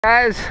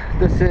Guys,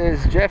 this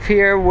is Jeff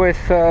here with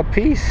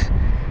Peace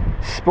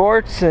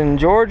Sports in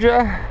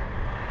Georgia.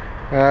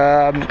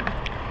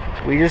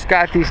 We just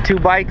got these two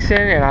bikes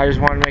in and I just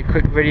wanted to make a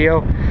quick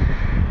video.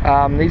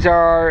 These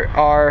are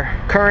our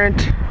current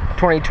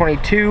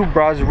 2022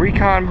 Brozz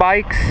Recon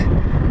bikes.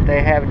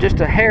 They have just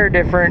a hair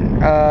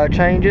different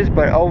changes,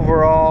 but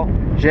overall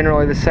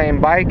generally the same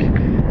bike.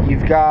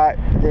 You've got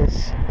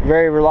this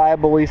very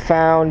reliable, we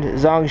found,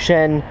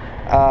 Zongshen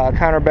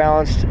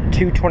counterbalanced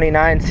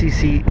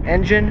 229cc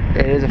engine.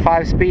 It is a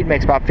 5-speed,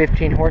 makes about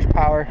 15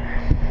 horsepower.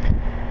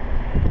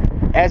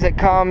 As it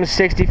comes,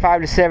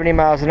 65 to 70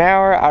 miles an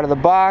hour out of the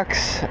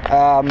box.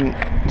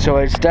 So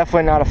it's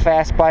definitely not a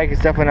fast bike.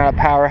 It's definitely not a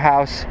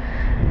powerhouse.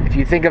 If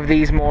you think of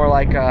these more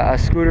like a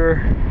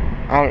scooter,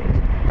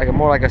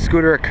 more like a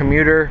scooter, a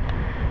commuter,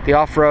 the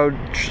off-road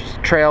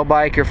trail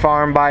bike, your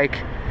farm bike,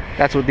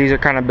 that's what these are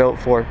kind of built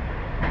for.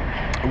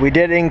 We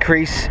did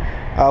increase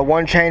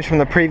one change from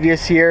the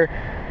previous year.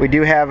 We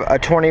do have a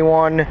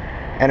 21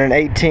 and an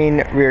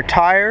 18 rear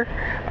tire.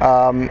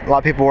 A lot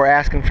of people were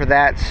asking for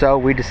that, so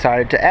we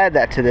decided to add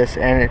that to this,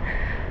 and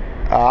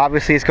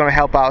obviously it's going to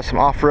help out some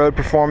off-road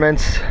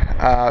performance,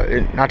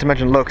 not to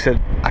mention looks.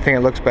 I think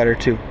it looks better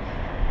too.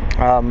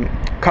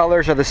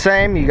 Colors are the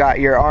same. You got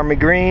your army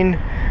green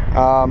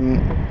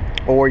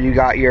or you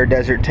got your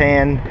desert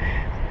tan.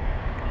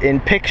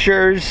 In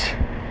pictures,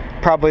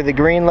 probably the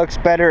green looks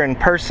better. In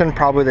person,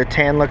 probably the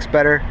tan looks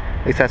better.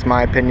 At least that's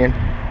my opinion.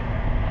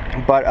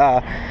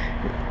 But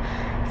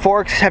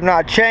forks have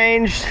not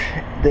changed.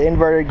 The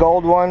inverted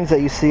gold ones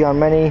that you see on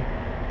many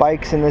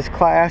bikes in this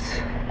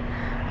class.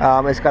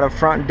 It's got a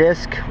front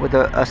disc with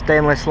a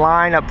stainless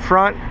line up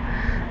front.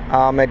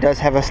 It does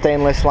have a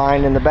stainless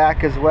line in the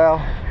back as well,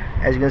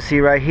 as you can see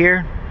right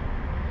here.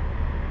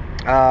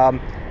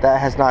 That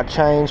has not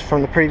changed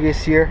from the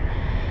previous year.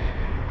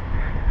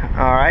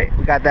 Alright,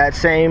 we got that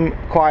same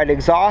quiet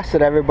exhaust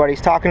that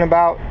everybody's talking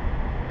about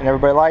and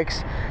everybody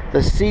likes.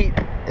 The seat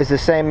is the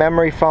same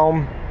memory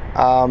foam,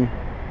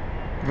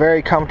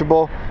 very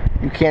comfortable.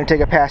 You can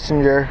take a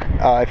passenger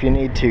if you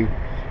need to.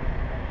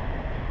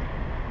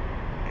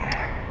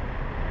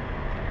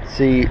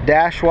 See,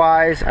 dash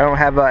wise, I don't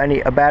have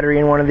a battery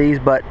in one of these,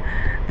 but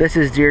this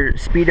is your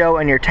speedo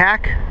and your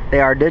tach.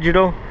 They are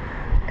digital,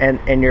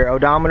 and your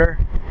odometer,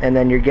 and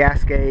then your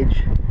gas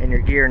gauge and your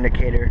gear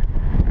indicator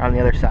on the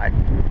other side.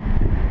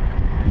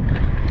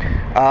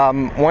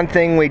 One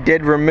thing we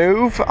did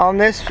remove on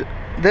this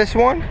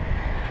one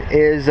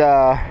is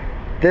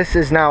this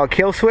is now a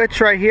kill switch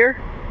right here.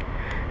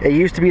 It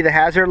used to be the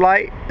hazard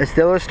light. It's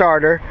still a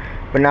starter,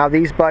 but now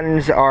these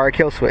buttons are a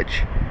kill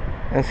switch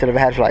instead of a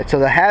hazard light. So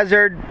the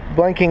hazard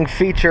blinking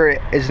feature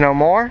is no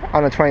more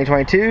on the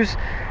 2022s.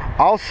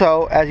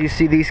 Also, as you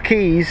see, these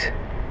keys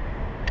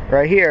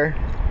right here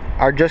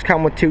are just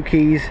come with 2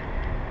 keys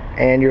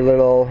and your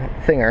little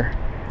thinger.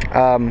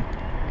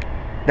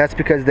 That's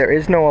because there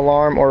is no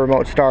alarm or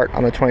remote start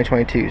on the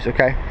 2022s,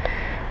 okay?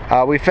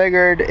 We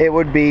figured it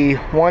would be,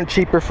 1,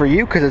 cheaper for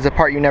you because it's a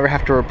part you never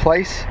have to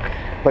replace,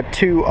 but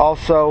 2,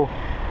 also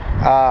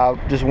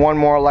just one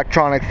more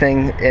electronic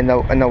thing in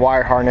the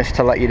wire harness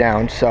to let you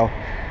down. So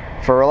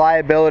for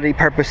reliability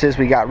purposes,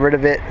 we got rid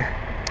of it.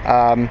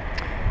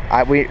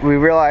 We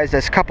realized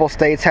a couple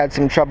states had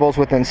some troubles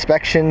with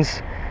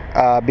inspections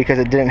because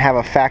it didn't have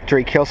a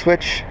factory kill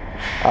switch,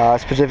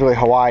 specifically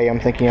Hawaii I'm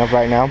thinking of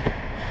right now.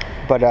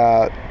 But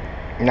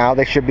now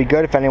they should be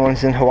good if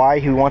anyone's in Hawaii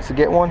who wants to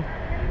get one.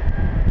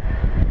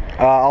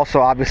 Also,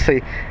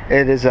 obviously,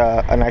 it is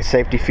a nice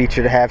safety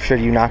feature to have should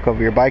you knock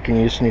over your bike and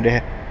you just need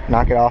to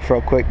knock it off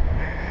real quick.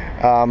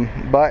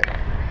 But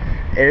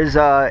it is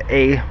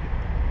a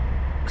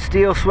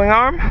steel swing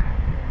arm.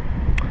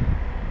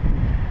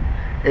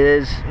 It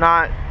is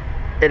not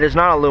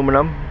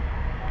aluminum,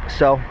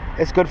 so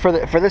it's good for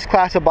this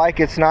class of bike.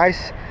 It's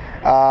nice.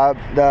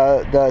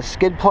 The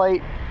skid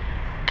plate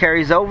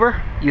carries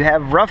over. You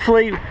have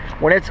roughly,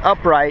 when it's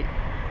upright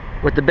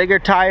with the bigger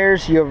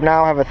tires, you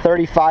now have a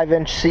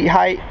 35-inch seat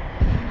height,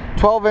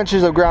 12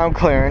 inches of ground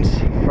clearance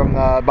from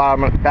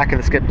the back of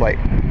the skid plate.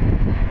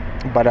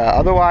 But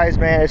otherwise,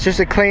 man, it's just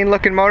a clean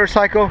looking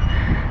motorcycle.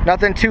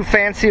 Nothing too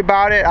fancy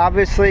about it.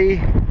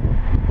 Obviously,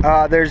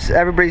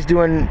 everybody's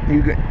doing,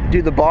 you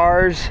do the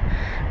bars,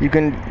 you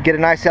can get a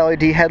nice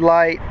LED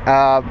headlight,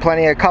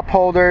 plenty of cup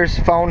holders,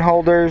 phone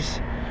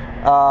holders,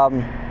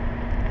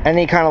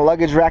 any kind of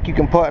luggage rack you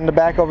can put in the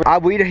back over.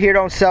 We here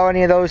don't sell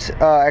any of those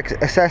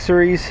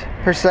accessories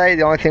per se.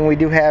 The only thing we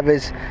do have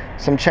is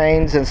some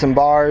chains and some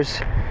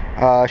bars,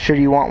 should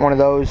you want one of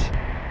those.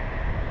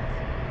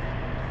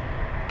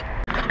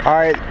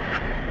 Alright,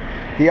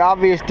 the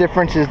obvious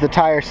difference is the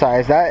tire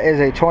size. That is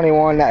a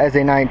 21, that is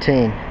a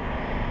 19.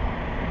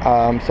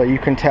 So you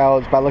can tell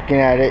just by looking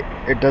at it,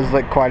 it does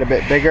look quite a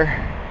bit bigger.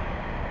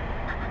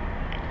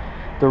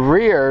 The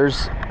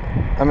rears,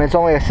 I mean, it's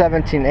only a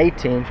 17,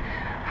 18.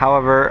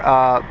 However,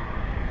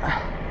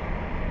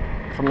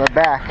 from the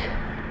back,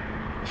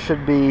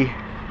 should be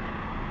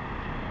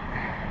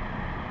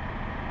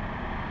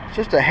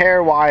just a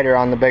hair wider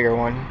on the bigger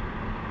one.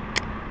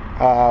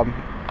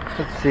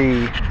 Let's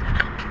see.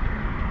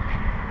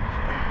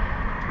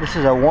 This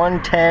is a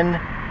 110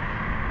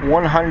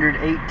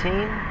 118,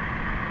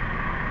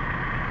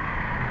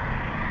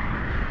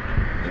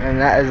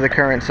 and that is the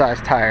current size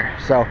tire.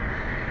 So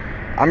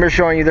I'm just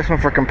showing you this one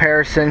for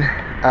comparison.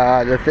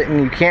 The thing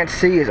you can't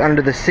see is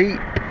under the seat.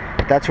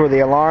 That's where the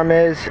alarm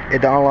is. The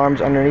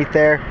alarm's underneath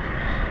there.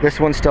 This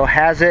one still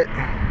has it.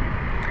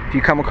 If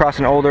you come across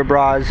an older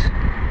Brozz,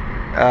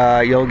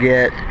 you'll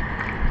get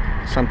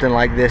something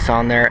like this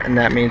on there, and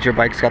that means your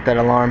bike's got that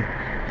alarm,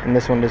 and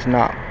this one does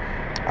not.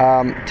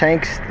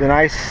 Tanks, the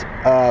nice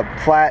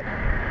flat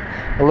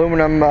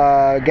aluminum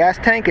gas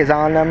tank is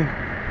on them,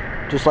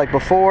 just like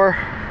before.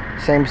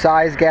 Same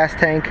size gas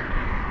tank.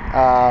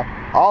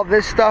 All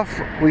this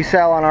stuff we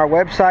sell on our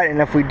website,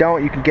 and if we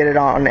don't, you can get it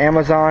on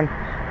Amazon.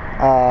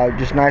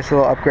 Just nice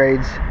little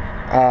upgrades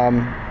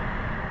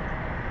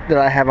that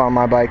I have on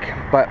my bike.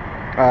 But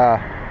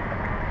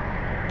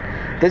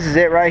this is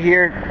it right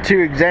here.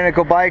 Two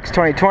identical bikes,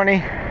 2020,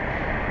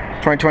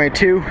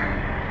 2022.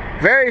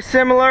 Very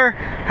similar,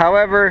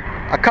 however,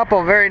 a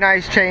couple very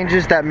nice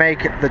changes that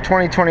make the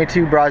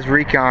 2022 Brozz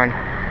Recon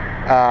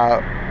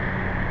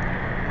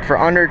for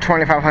under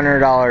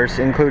 $2,500,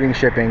 including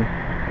shipping,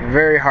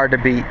 very hard to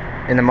beat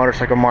in the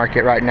motorcycle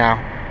market right now.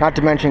 Not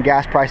to mention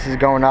gas prices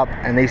going up,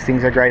 and these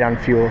things are great on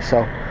fuel.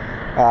 So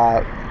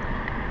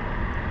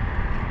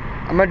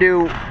I'm gonna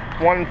do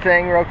one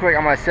thing real quick.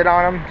 I'm gonna sit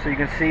on them so you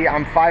can see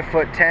I'm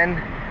 5'10",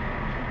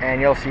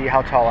 and you'll see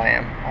how tall I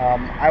am.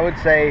 I would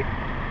say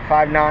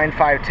 5'9",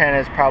 5'10"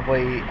 is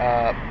probably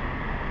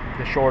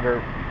the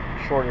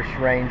shortest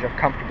range of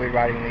comfortably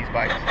riding these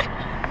bikes.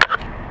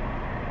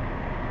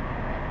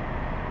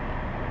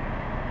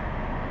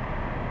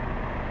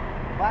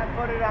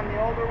 Flat-footed on the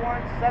older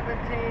one,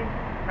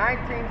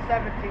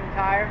 1917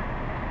 tire.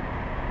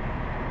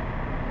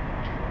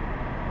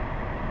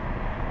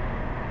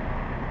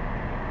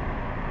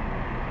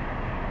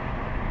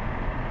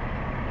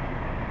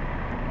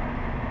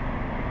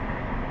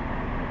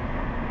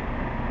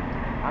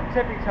 I'm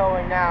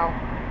tippy-toeing now.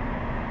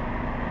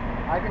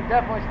 I can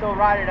definitely still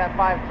ride it at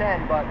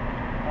 5'10", but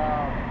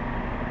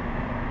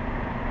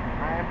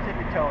I am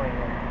tippy-toeing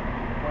it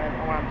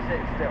when I'm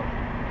sitting still.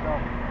 So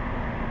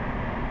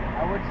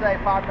I would say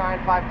 5'9",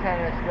 5'10"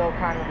 is still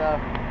kind of the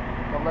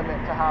limit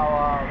to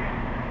how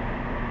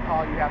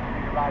tall you have to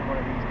be to ride one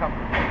of these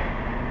comfortably.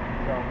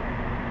 So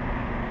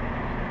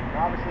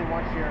obviously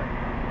once you're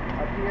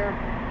up here,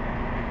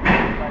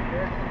 like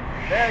this,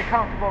 very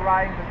comfortable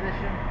riding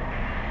position.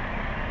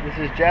 This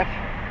is Jeff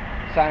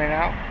signing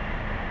out.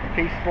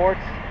 Peace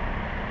Sports.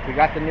 We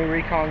got the new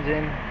Recons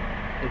in.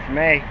 It's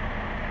May.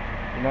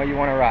 You know you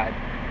want to ride.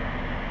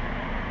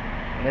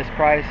 And this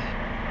price,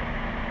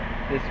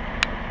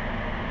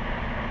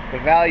 the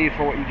value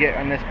for what you get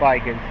on this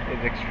bike is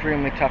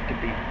extremely tough to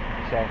beat.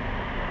 So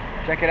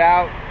check it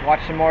out.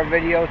 Watch some more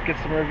videos. Get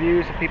some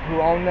reviews of people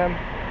who own them.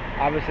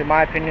 Obviously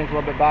my opinion is a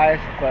little bit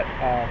biased, but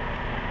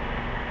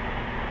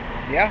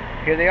yeah,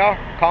 here they are.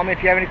 Call me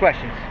if you have any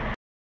questions.